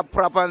tete ya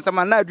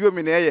prapansama na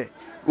aduomi na ye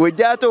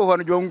oja to ho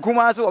no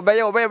jonkuma so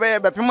obeye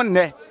bepem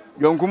ne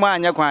jonkuma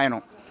anya kwan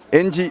no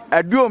enti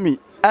aduomi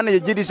ana ye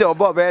gidi se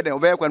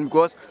obeye kwan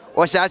because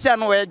o hyase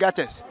no we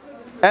gates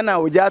ena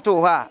oja to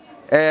ho a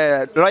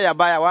lawyer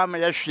baya wa ma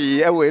ye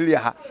hwe e wo elia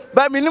ha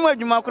ba minim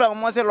adwuma kura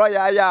mo se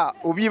lawyer ya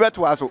obi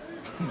beto aso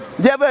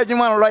dia ba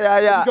adwuma no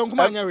lawyer ya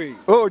jonkuma anya we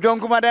oh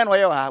jonkuma den wo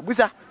ye ha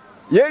busa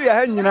ye ria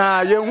ha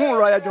nyina ye hu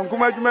lawyer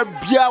jonkuma adwuma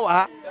bia wa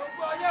ha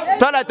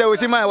tola te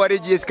osima ware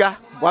jiska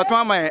wato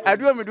ama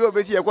aduomi do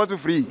obesi e kwato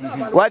free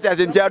what as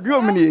enti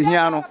aduomi ne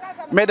ehia no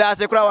meda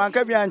ase kura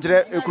wanka bi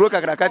ankyere ekuro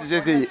kakra te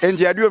sese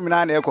enti aduomi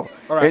na na eko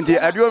enti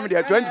aduomi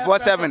de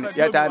 24/7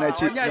 yata na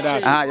chi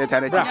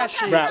yata na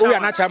chi bra o ya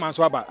na chairman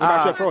so aba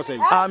na che fro say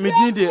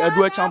medin de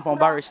adu champion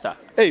barrister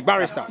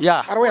barrister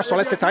yeah are we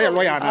solicitor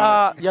lawyer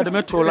na ya de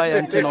metro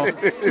lawyer enti no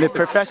le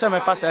professor me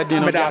fa say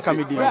no aka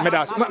medin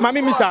meda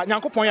mami misa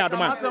nyankopon ya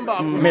adoma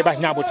me ba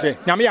nyabotre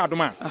nyame ya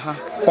adoma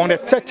on the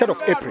 30th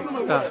of April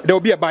there will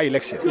be a by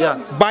election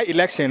by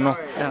election no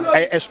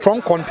a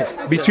strong contest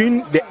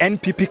between the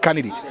NPP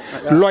candidate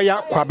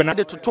lawyer Kwabena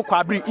de to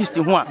Kwabri East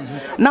ho a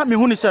na me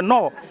hu ni say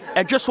no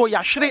Ejisu ya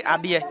hwere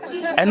ade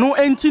eno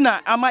enti na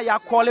ama ya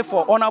call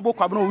for honorable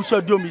Kwabena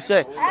Owusu Aduomi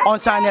say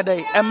onsanya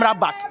dey emra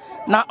back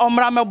na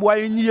omra meboa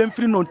enyi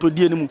emfiri no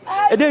ntodie ni mu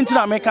enti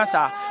na meka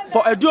sa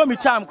for Aduomi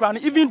time kran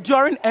even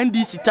during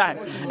NDC time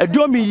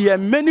Aduomi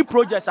many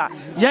projects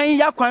yen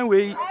ya kwan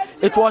we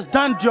it was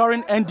done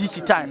during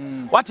NDC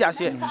time what you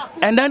say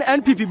and then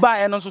NPP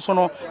buy eno so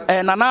no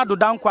nana do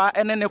dankwa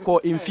enene ko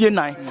mfie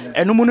nan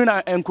eno mu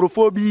na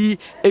enkrofo bi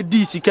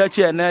edi sika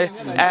che na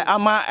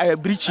ama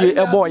brichie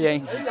ebo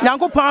yen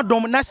nyankopon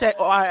adom na se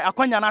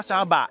akwanya na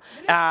san ba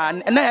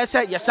na ye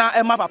se yesan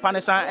ema papa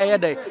ne san eye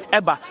dey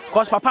eba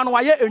cause papa no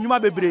waye enwuma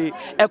bebre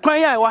ekwan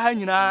ya wa ha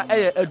nyina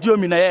eye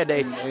Aduomi na ye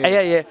dey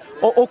eye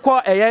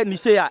okọ eye ni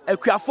se ya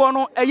akuafo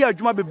no eye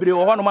adwuma bebre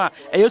wo ho no ma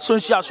eye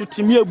sonsia so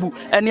timi ebu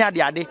ene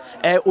ade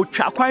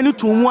otwa kwan no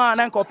tumu a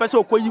na nka opese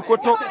so koyi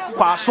koto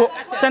kwaso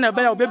se na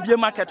be ya obebie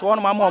market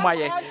won ma ma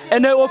ye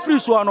ene ofiri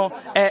so no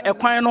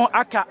ekwan no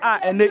aka a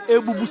ene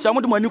ebubu sa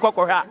mo de mani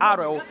kokohwa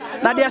arel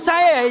na de sa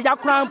ye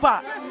yakran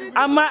pa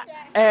ama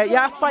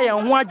ya fa ye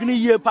ho adwene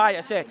yie pa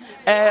ye se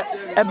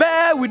ebe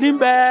within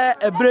be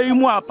ebre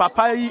mu a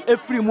papa yi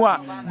efiri mu a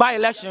by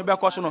election be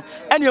koso no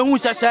ene ehu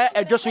se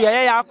edwoso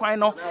ye ya akwan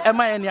no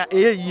ema ye ne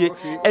eyie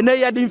ene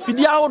ye de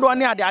mfidi ahodo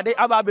ne ade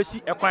aba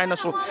besi ekwan no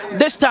so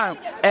this time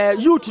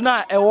youth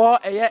na ewo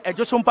eye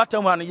edwoso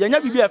mpatam an ye nya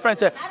bibi e friend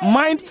say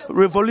mind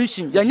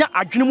revolution ye nya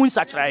adwene mu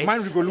nsachrai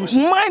mind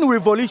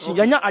revolution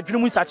ye nya adwene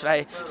mu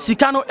nsachrai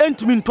sika no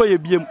entumi nto ye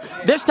biem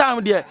this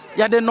time there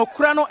ye de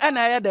nokura no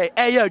ena ye de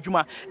eye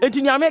adwuma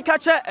enti nyame ka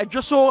che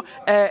edwoso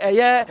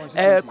eye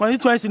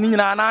constituency ni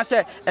nyina na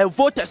se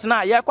voters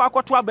na ye kwa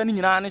akoto aba ni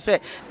nyina ne se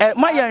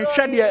ma ye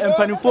nhwe de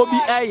empanifo bi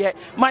eye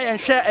ma ye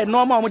nhwe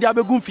enoma omode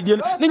abegu mfidie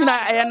no ni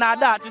nyina eye na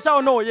ada ti se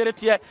ono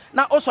oyerete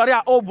na osore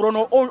a obro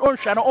no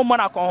onhwe no omma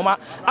na konhoma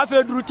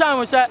afa duru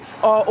time se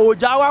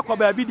ojawa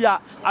akoba bi dia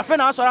afa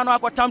na asore no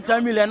akotam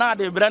 10 million na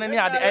ade bre ne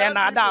ade eye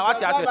na ada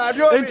what ase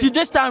enti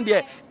this time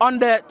there on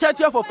the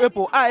 30th of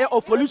April aye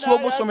ofolusu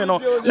obosome no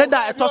ne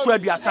da etoso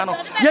aduasa no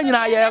ye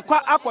nyina ye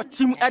kwa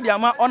akotim ade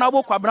ama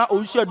onabo kwabra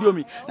owusu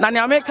aduomi na ne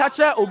ameka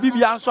che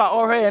obibia nso a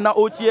ohwe na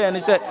otie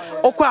ne se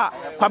okwa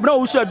kwabra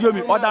owusu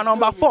aduomi order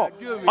number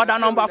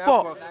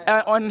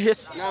 4 on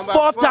his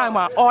fourth time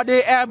or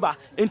the eba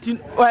enti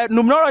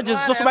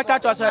numerologists so be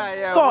catch us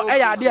 4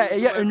 eya de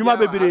eye enwuma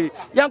bebere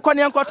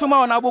yenkone yenkotoma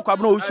onabo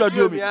kwabra owusu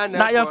aduomi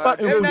na yemfa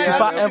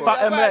emputupa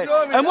emfa emre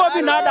emo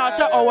bi na da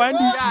se o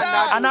NDC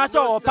ana se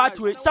o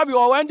pathway sabi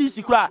o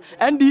NDC kura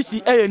NDC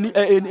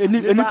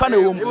enipa na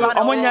wom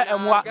omonya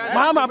emwa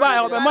mama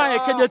ba obema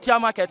ekejetia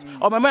market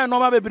obema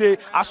normal bebere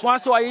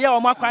asoanse oyeye o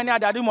makwan ne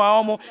adade mu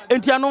awomo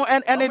enti ano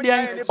ene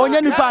de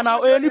onye nipa na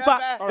nipa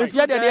enti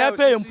ye de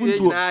epe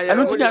empuntuo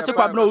eno ntinya se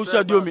kwabna owusu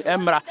aduomi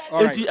emra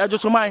enti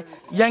ejosoman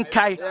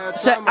yenkai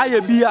se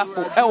aye bi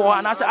afo ewo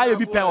ana se aye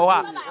bi pen wo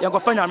a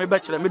yenkofa nyame be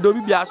kire me do bi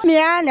bia me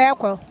ya na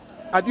ekọ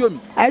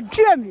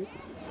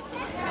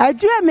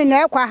aduomi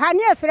na ekọ ha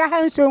ne efira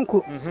ha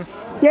nsonko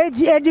ye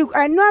edi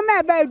anoma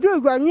eba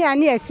edu gwanyu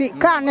ane esi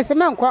ka ne se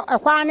menko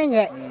ekwa ne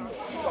ye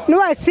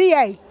no asi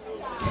ye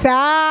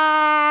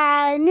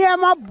sa ni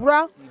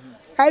amabro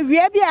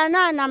awie bia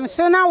na anam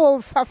so na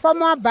wo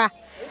fafam aba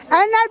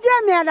ana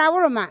aduomi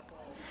adawuruma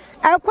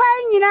ekwa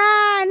nyina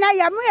na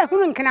yamu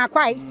ehunu nkana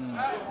kwai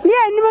ni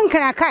enim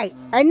nkana kai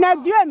ana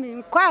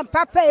aduomi kwa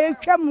papa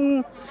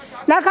etwamu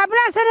na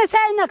kabla sene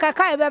sai na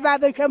kakai beba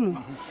betwamu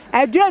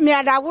aduomi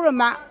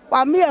adawuruma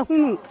wa me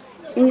ehunu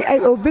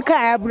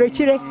obika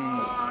aburechire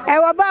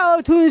ewa ba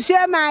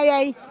otunsie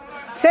maye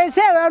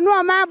sese we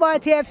no ma bo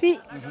tiafi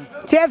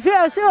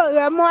oso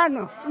emo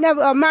ano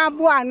na ma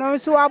bo ano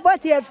so abo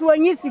tiafi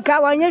onyi sika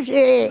wonye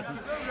hwe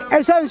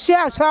eso nsu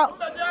aso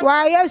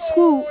wa ye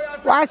school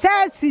wa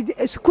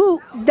school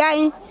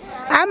dan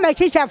ama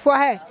chichafo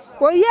he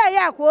oye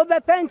ya ko be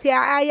penti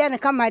aye ne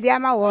kamade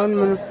ama won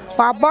no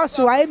wa boss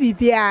wa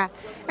bibia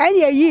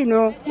ene yi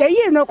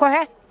no ko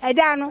he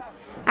eda no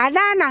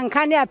ada na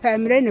nka ne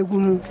apamre na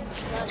gumu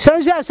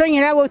sonso aso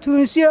nyina wo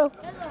tunsio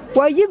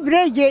wo yi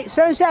breje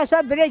sonso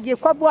aso breje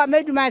kwabo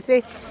ameduma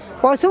se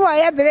wo so wo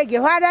ye breje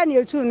hwada na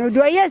etu no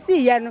do ye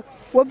si ye no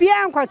wo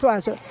bia nkwato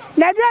aso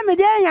na do me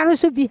de nya no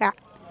so bi ha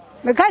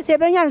me ka se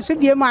be nya no so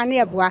bi mu ane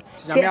eboa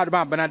nyame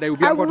adba bana da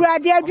obi nkwato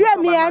awurade adua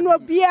me ya no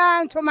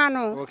bia ntoma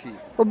no okay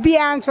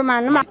obia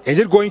ntoma no. Is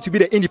it going to be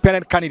the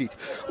independent candidate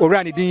or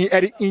running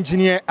the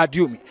engineer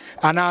Adiomi?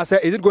 And I say,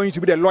 is it going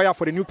to be the lawyer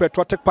for the New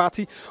Patriotic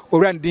Party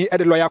or running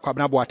the lawyer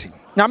Kwabna Boateng?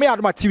 Now, me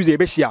adma Tuesday,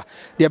 Besia,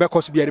 the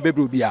Abacos be a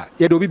baby, yeah,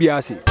 do be